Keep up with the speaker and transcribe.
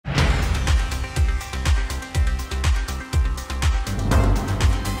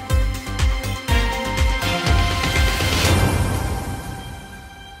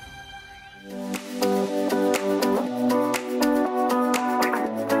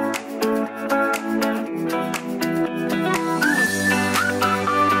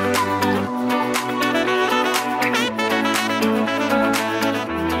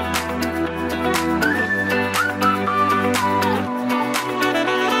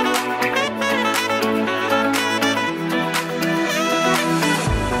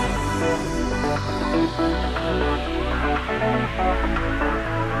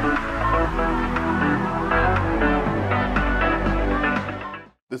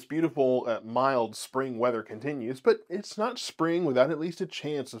this beautiful, mild spring weather continues, but it's not spring without at least a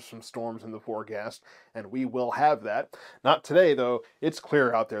chance of some storms in the forecast, and we will have that. Not today, though. It's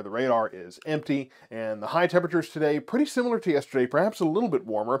clear out there. The radar is empty, and the high temperatures today pretty similar to yesterday, perhaps a little bit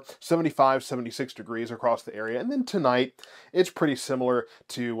warmer, 75, 76 degrees across the area. And then tonight, it's pretty similar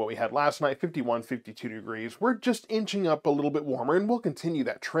to what we had last night, 51, 52 degrees. We're just inching up a little bit warmer, and we'll continue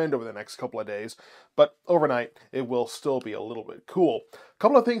that trend over the next couple of days. But overnight, it will still be a little bit cool. A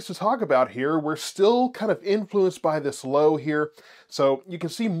couple of things to talk about here. We're still kind of influenced by this low here. So you can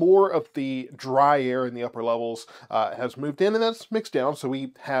see more of the dry air in the upper levels has moved in, and that's mixed down. So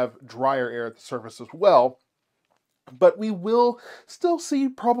we have drier air at the surface as well. But we will still see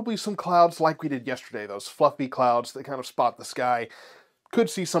probably some clouds like we did yesterday, those fluffy clouds that kind of spot the sky. Could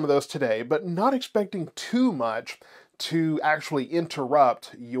see some of those today, but not expecting too much to actually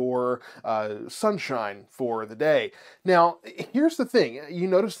interrupt your sunshine for the day. Now, here's the thing. You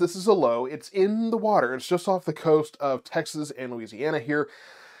notice this is a low. It's in the water. It's just off the coast of Texas and Louisiana here.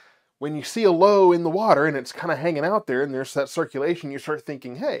 When you see a low in the water and it's kind of hanging out there and there's that circulation, you start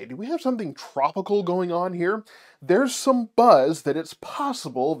thinking, hey, do we have something tropical going on here? There's some buzz that it's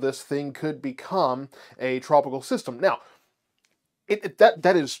possible this thing could become a tropical system. Now,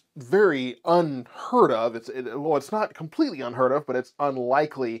 that is very unheard of. It's not completely unheard of, but it's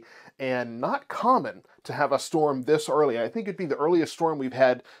unlikely and not common to have a storm this early. I think it'd be the earliest storm we've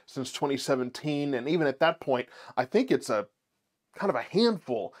had since 2017, and even at that point, I think it's a kind of a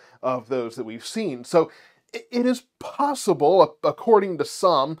handful of those that we've seen. So it is possible, according to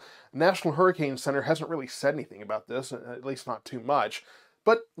some. National Hurricane Center hasn't really said anything about this, at least not too much.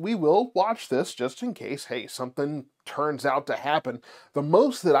 But we will watch this just in case, hey, something turns out to happen. The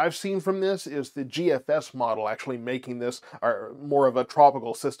most that I've seen from this is the GFS model actually making this more of a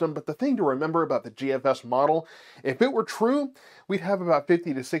tropical system. But the thing to remember about the GFS model, if it were true, we'd have about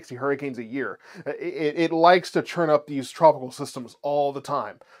 50 to 60 hurricanes a year. It likes to churn up these tropical systems all the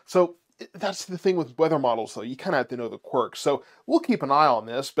time. So that's the thing with weather models, though. You kind of have to know the quirks. So we'll keep an eye on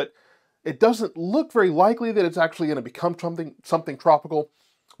this, but it doesn't look very likely that it's actually going to become something tropical.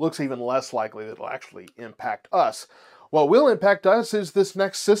 Looks even less likely that it'll actually impact us. What will impact us is this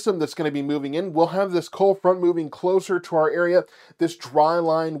next system that's going to be moving in. We'll have this cold front moving closer to our area. This dry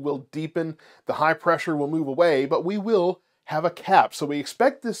line will deepen. The high pressure will move away, but we will have a cap. So we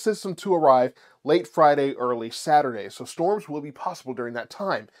expect this system to arrive late Friday, early Saturday. So storms will be possible during that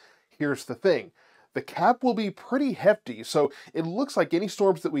time. Here's the thing. The cap will be pretty hefty, so it looks like any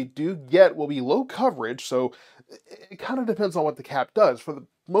storms that we do get will be low coverage, so it kind of depends on what the cap does. For the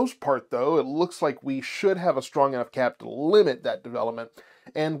most part, though, it looks like we should have a strong enough cap to limit that development,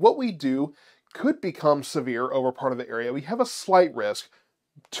 and what we do could become severe over part of the area. We have a slight risk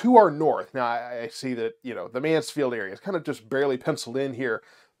to our north. Now, I see that, the Mansfield area is kind of just barely penciled in here,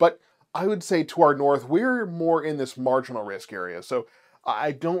 but I would say to our north, we're more in this marginal risk area, so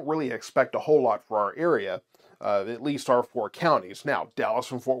I don't really expect a whole lot for our area, at least our 4 counties. Now, Dallas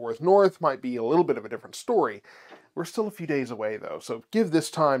and Fort Worth North might be a little bit of a different story. We're still a few days away, though, so give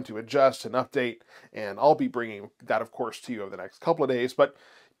this time to adjust and update, and I'll be bringing that, of course, to you over the next couple of days, but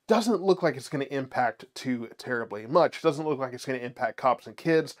doesn't look like it's going to impact too terribly much. It doesn't look like it's going to impact cops and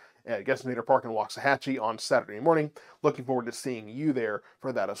kids at Gessner Park in Waxahachie on Saturday morning. Looking forward to seeing you there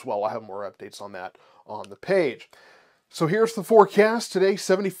for that as well. I'll have more updates on that on the page. So here's the forecast. Today,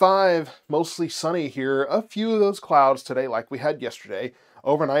 75, mostly sunny here. A few of those clouds today like we had yesterday.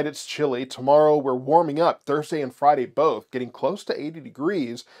 Overnight, it's chilly. Tomorrow, we're warming up. Thursday and Friday both, getting close to 80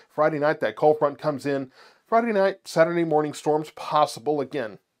 degrees. Friday night, that cold front comes in. Friday night, Saturday morning, storms possible.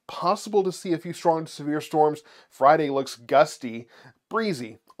 Again, possible to see a few strong to severe storms. Friday looks gusty,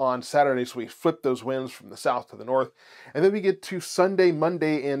 breezy on Saturday, so we flip those winds from the south to the north. And then we get to Sunday,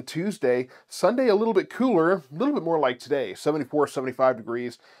 Monday, and Tuesday. Sunday, a little bit cooler, a little bit more like today, 74, 75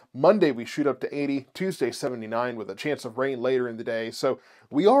 degrees. Monday, we shoot up to 80. Tuesday, 79, with a chance of rain later in the day. So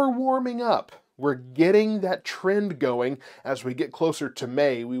we are warming up. We're getting that trend going as we get closer to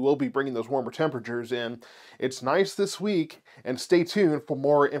May. We will be bringing those warmer temperatures in. It's nice this week, and stay tuned for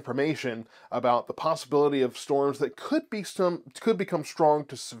more information about the possibility of storms that could become strong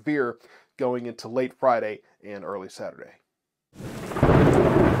to severe going into late Friday and early Saturday.